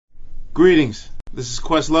Greetings. This is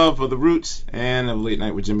Questlove of The Roots and of Late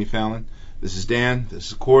Night with Jimmy Fallon. This is Dan. This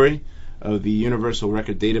is Corey of the Universal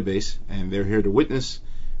Record Database, and they're here to witness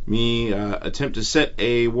me attempt to set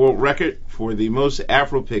a world record for the most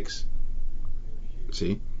Afro picks.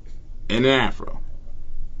 See? In an Afro.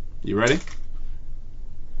 You ready?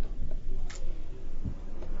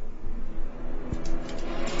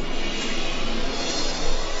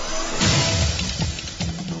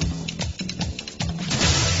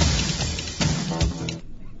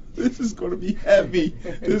 This is going to be heavy.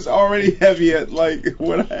 This is already heavy at like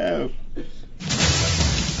what I have.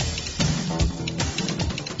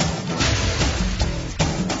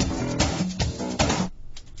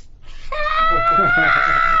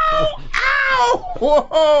 Ow!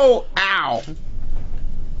 Whoa! Ow!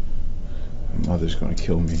 My mother's going to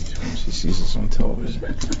kill me when she sees this on television.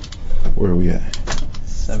 Where are we at?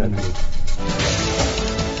 70.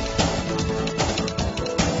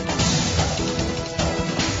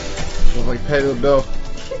 Like Patti LaBelle,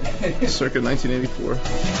 circa 1984.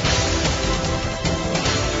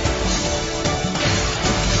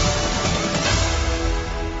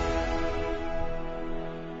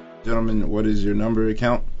 Gentlemen, what is your number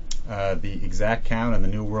account? The exact count and the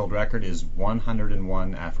new world record is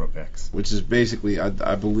 101 Afro picks. Which is basically,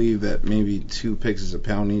 I believe that maybe 2 picks is a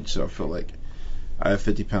pound each, so I feel like I have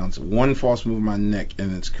 50 pounds. One false move in my neck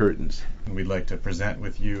and it's curtains. We'd like to present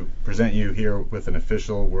you here with an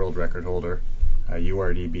official world record holder, a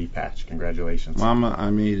URDB patch. Congratulations. Mama,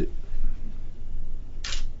 I made it.